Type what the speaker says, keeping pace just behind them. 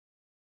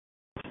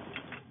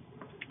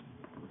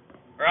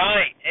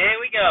Right,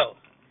 here we go.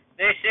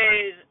 This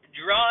is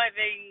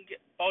Driving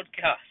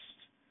Podcast.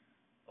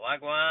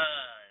 Wagwan,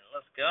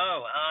 let's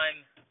go. I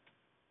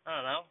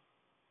don't know,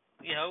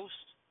 your host.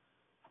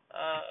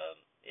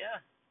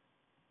 Yeah,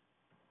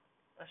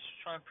 let's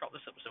try and prop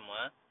this up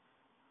somewhere.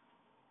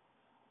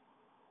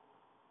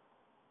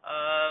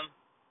 Um,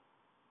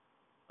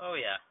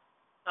 oh yeah,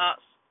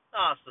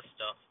 that's the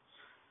stuff.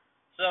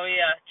 So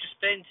yeah,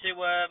 just been to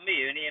my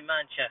uni in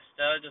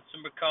Manchester, did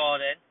some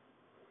recording.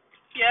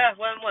 Yeah,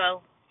 went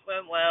well.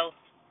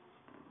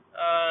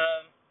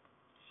 Um,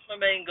 my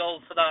main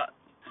goal for that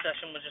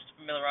session was just to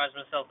familiarise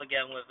myself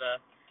again with the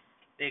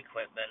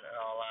equipment and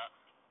all that.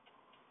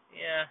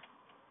 Yeah.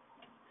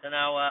 So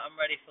now I'm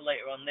ready for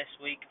later on this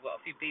week. I've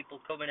got a few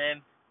people coming in,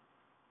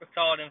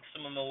 recording for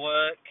some of my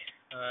work.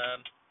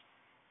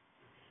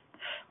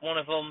 One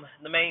of them,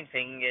 the main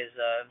thing is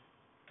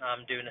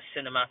I'm doing a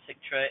cinematic,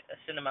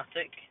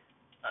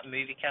 that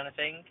movie kind of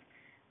thing.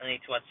 I need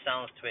to add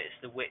sounds to it. It's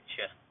The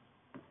Witcher,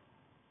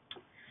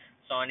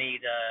 so I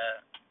need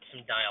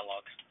some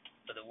dialogue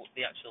for the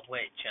actual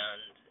witch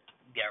and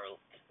Geralt.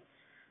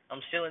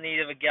 I'm still in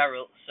need of a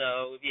Geralt,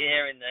 so if you're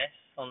hearing this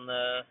on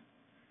the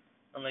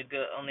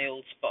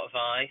old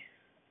Spotify,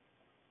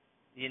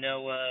 you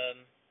know,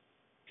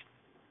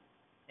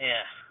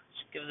 yeah,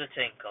 just give us a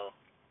tinkle.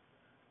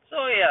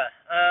 So yeah,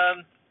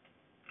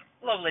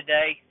 lovely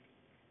day.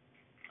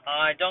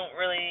 I don't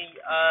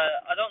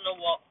know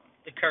what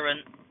the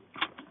current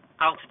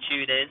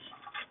altitude is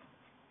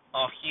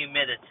or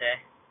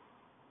humidity.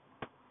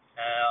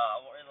 I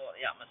don't really know what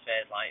the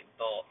atmosphere is like,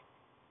 but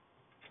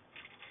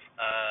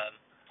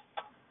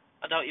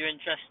I doubt you're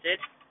interested.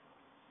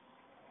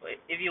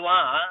 But if you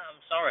are, I'm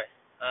sorry.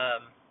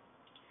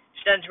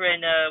 Just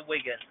entering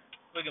Wigan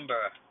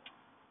Borough,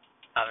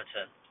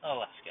 Haverton.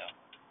 Oh, let's go.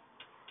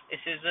 This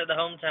is the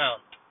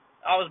hometown.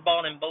 I was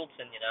born in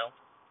Bolton, you know.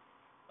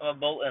 I'm a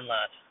Bolton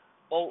lad.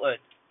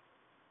 Bolton.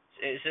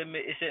 It's in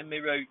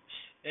me roots,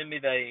 in me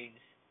veins,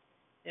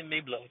 in me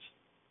blood.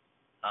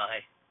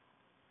 Aye.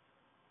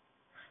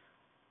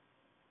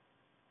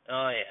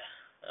 Oh yeah.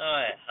 Oh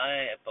yeah.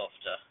 I ain't a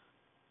puffer.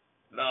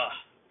 Oh,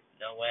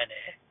 nowhere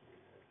near.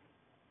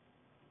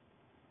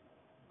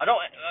 I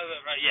don't.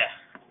 Right, yeah.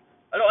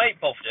 I don't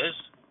hate puffers,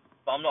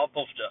 but I'm not a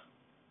puffer.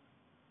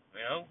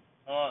 You know.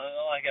 I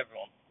like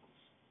everyone.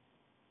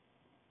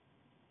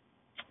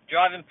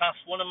 Driving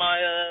past one of my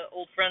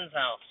old friend's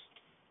house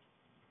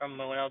from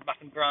when I was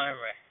back in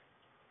primary.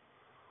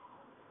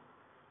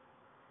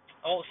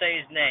 I won't say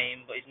his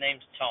name, but his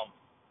name's Tom.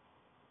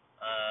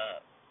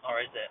 Or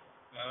is it?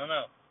 I don't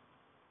know.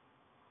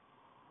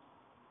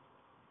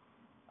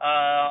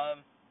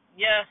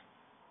 Yeah,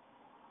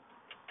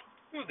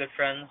 we were good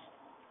friends.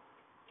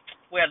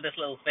 We had this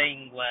little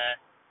thing where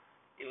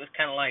it was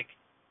kind of like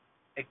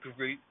a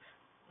group.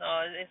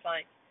 No, it's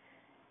like,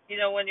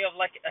 when you have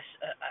like a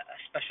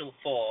special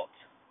fort,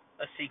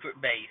 a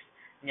secret base,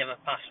 and you have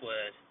a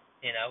password.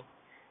 You know,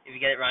 if you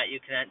get it right,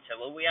 you can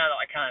enter. Well, we had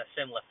like kind of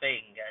similar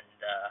thing, and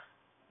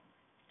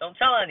don't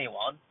tell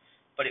anyone,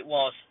 but it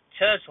was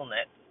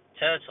turtlenip,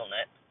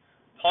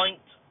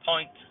 point,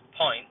 point,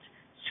 point,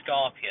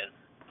 scorpion,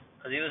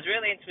 because he was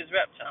really into his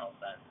reptiles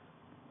then.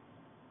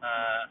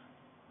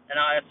 And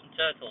I had some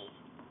turtles.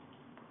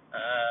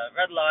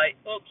 Red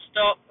light, up,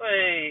 stop,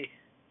 hey,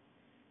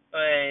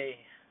 hey.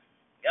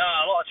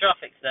 A lot of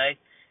traffic today.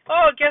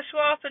 Oh, guess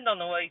what happened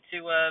on the way to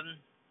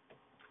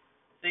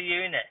the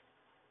uni?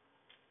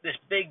 This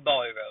big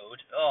boy road.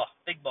 Oh,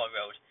 big boy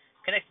road.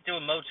 Connected to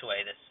a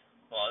motorway, this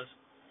was.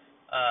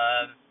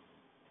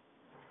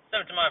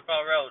 70 mile per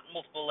hour road,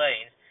 multiple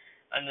lanes,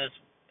 and there's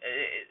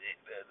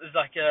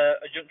like a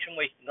junction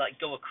where you can like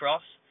go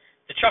across.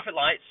 The traffic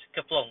lights,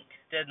 kaplunk,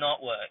 did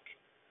not work.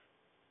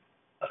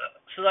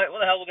 So like,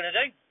 what the hell are we gonna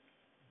do?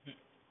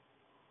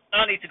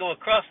 I need to go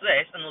across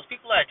this, and there's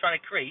people there trying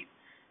to creep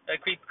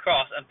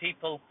across, and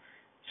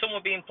some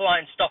were being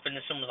polite and stopping,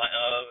 and some was like,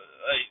 "Oh,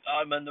 hey,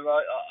 I'm in the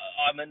right,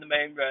 I'm in the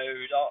main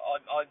road.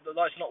 The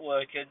light's not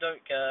working.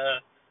 Don't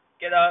care.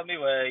 Get out of my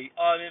way.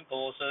 I'm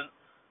important."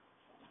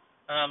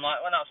 And I'm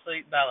like, "What an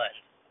absolute bellend.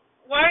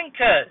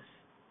 Wankers!"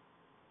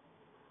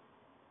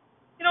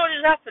 You know what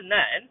just happened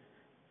then?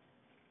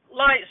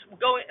 Lights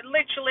going.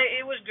 Literally,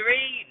 it was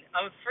green,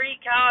 and three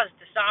cars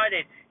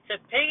decided to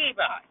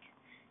piggyback.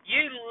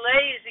 You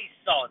lazy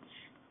sods.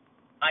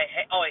 I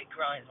hate. Oh, it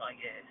grinds like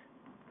this.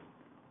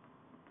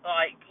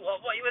 Like,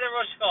 what are you in a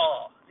rush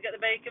for? To get the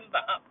bacon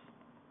back?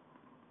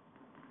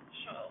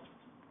 Shut up.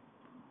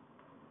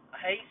 I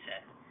hate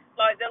it.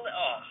 Like, they're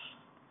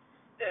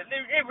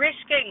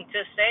risking to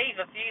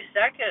save a few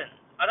seconds.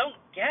 I don't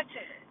get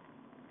it.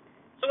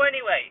 So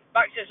anyway,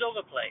 back to this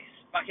other place,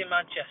 back in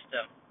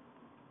Manchester.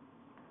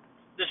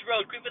 This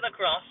road creeping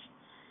across.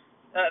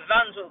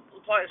 Vans were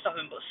quite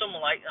stopping, but some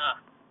were like,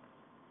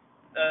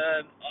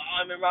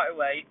 I'm in right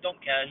away, don't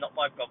care, not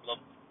my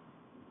problem.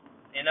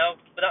 You know,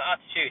 with that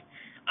attitude.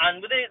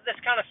 And with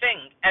this kind of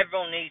thing,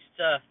 everyone needs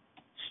to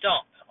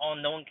stop, or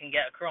no one can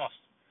get across.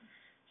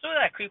 So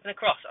they're creeping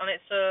across, and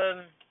it's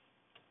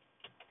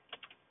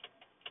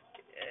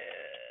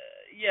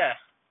yeah,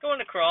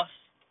 going across.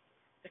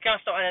 The car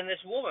stopped, and then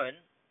this woman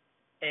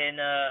in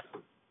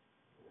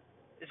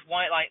this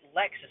white like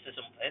Lexus or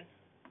something.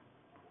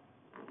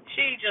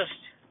 She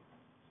just,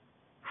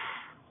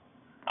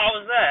 I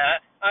was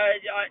there.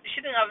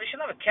 She didn't have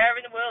a care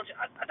in the world.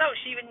 I doubt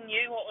she even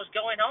knew what was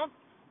going on.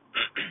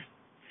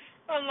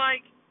 I'm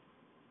like,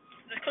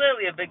 there's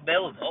clearly a big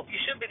build up. You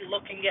should be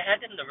looking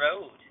ahead in the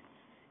road.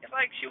 It's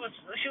like she was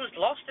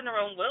lost in her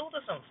own world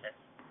or something.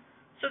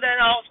 So then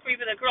I was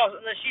creeping across,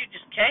 and then she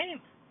just came.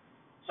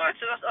 So I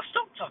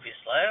stopped,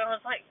 obviously, and I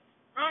was like,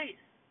 right.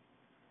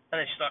 And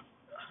then she's like,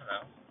 I don't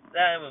know,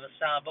 there with a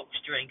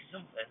Starbucks drink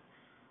or something.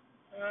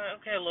 Alright,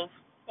 okay, love,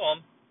 go on.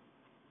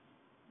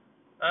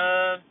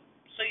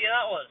 So yeah,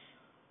 that was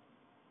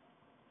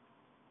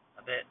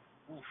a bit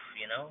oof,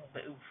 a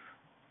bit oof.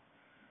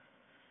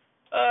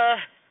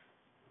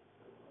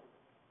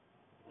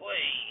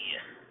 Wait,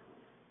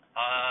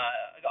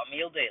 I got a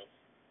meal deal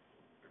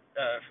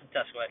from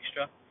Tesco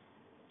Extra,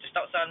 just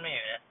outside my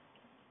unit.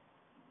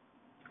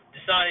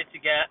 Decided to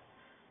get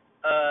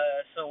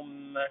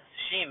some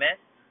sashimi.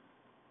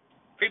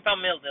 £3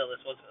 meal deal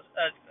this was.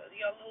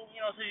 You got a little,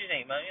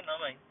 sashimi, you know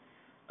what I mean?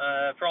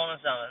 Prawn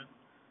and salmon.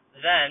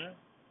 Then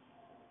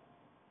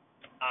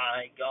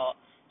I got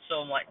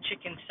some like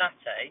chicken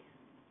satay,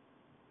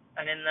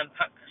 and in them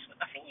packs,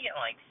 I think you get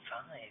like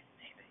 5,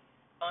 maybe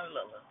 5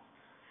 little,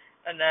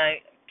 and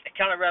a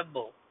can of Red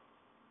Bull.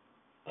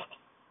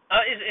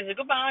 It's a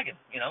good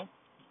bargain,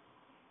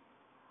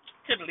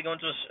 Typically going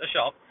to a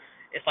shop,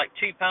 it's like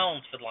 £2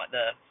 for like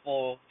the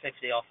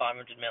 450 or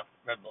 500 ml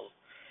Red Bulls.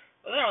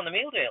 But they're on the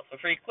meal deal for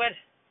 £3.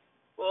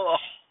 Oh,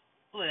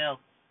 bloody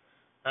hell.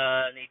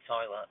 Need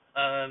toilet.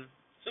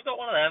 So I got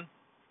one of them,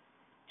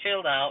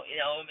 chilled out,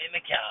 in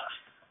my car.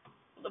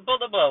 The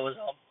blower was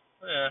on.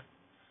 Yeah.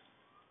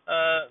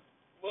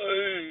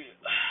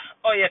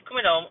 Oh yeah,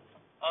 coming home,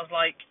 I was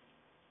like,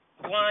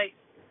 why?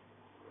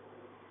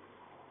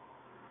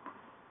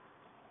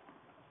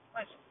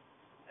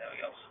 There we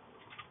go.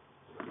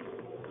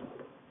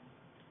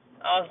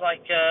 I was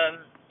like,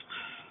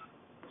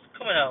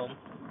 coming home.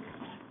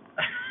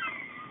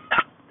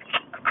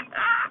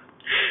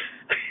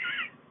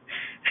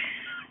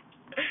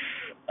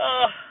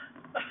 Oh,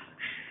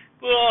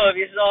 whoa, if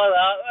you saw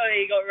that,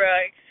 he got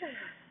wrecked.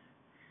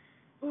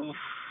 Oof,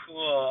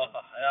 whoa,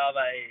 I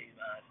bet he's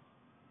mad.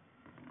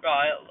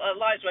 Right,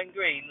 lights went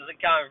green, there's a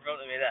car in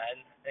front of me then,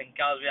 and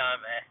cars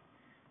behind me.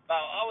 But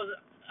I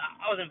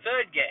was in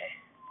third gear,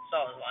 so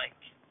I was like,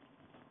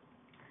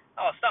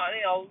 I was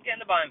starting,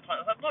 getting the buying plan.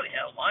 I was like, bloody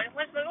hell, man,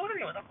 where's my order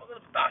going? I thought there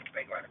was a back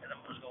big or anything,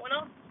 what was going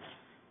on?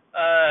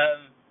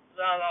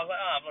 So I was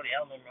like, bloody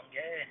hell, I'm in the wrong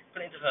gear.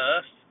 Put it into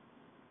first,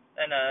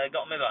 then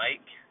got on my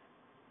bike.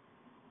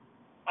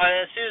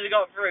 And as soon as I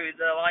got through,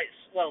 the lights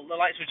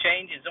were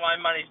changing, so I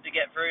managed to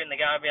get through, and the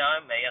guy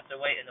behind me had to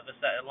wait another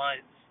set of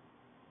lights.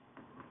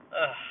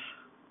 Ugh.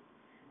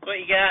 That's what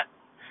you get,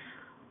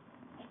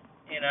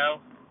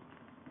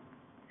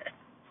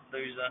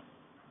 loser.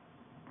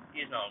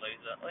 He's not a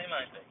loser. Well, he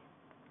might be.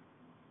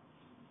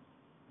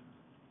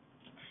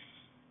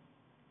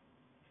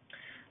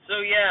 So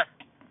yeah,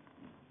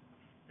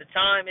 the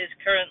time is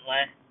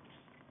currently,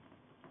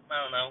 I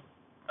don't know,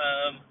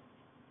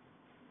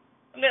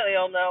 I'm nearly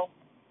home now.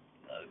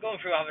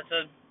 Going through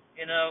Everton,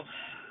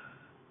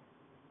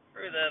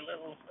 through the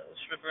little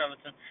strip of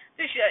Everton.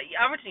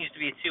 Everton used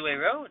to be a two-way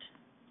road,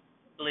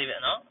 believe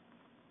it or not.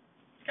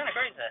 It's kind of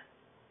crazy.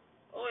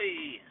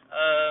 Oi,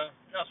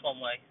 that's one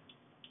way.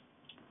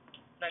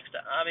 Next to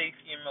Abbey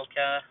funeral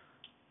car.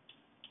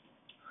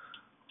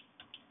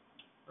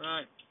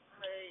 Right.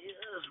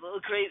 There's a little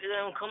creepy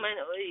them coming.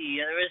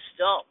 Oi, there is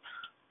stop.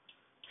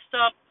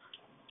 Stop.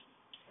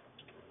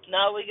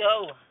 Now we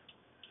go.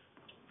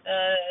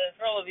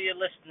 For all of you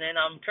listening,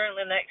 I'm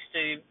currently next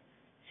to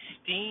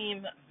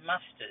Steam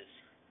Masters,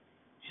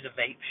 which is a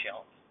vape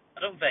shop.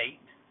 I don't vape,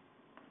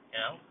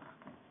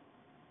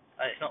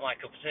 it's not my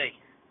cup of tea.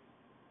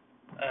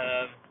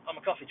 I'm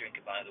a coffee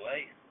drinker, by the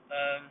way.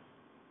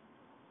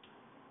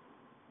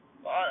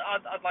 But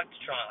I'd like to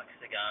try like a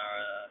cigar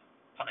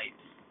pipe.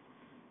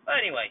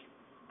 But anyway,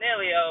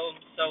 nearly home.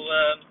 So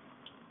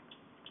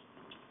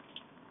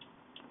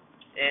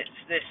it's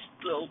this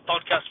little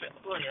podcast.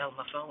 Bloody hell,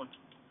 my phone.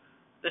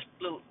 This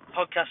little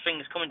podcast thing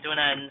is coming to an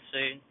end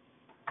soon.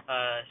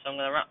 So I'm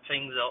going to wrap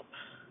things up.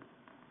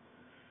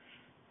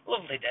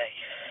 Lovely day.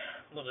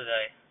 Lovely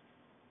day.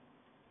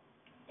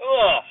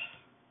 Oh,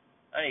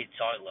 I need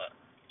toilet.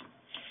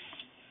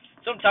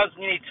 Sometimes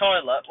when you need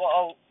toilet,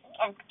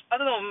 I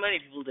don't know if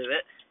many people do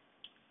it.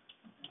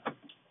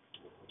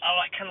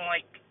 I kind of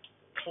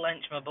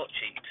clench my butt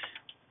cheeks.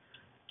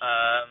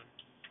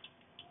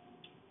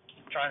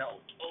 Trying to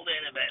hold it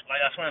in a bit.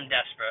 That's when I'm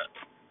desperate.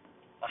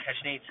 I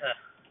just need to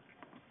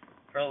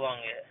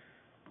prolong it.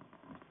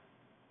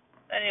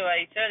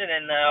 Anyway, turning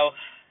in now.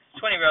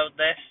 20 road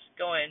this,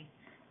 going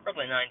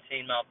probably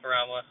 19 miles per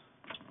hour.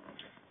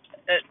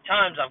 At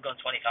times I've gone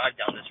 25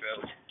 down this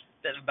road.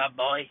 Bit of a bad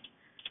boy.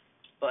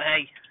 But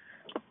hey,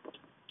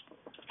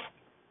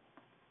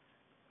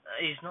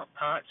 he's not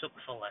parked up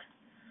fully.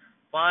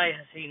 Why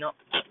has he not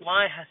parked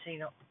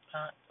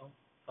up?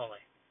 Holly.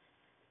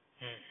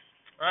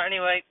 Right,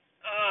 anyway,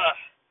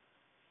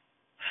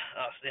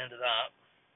 that's the end of that.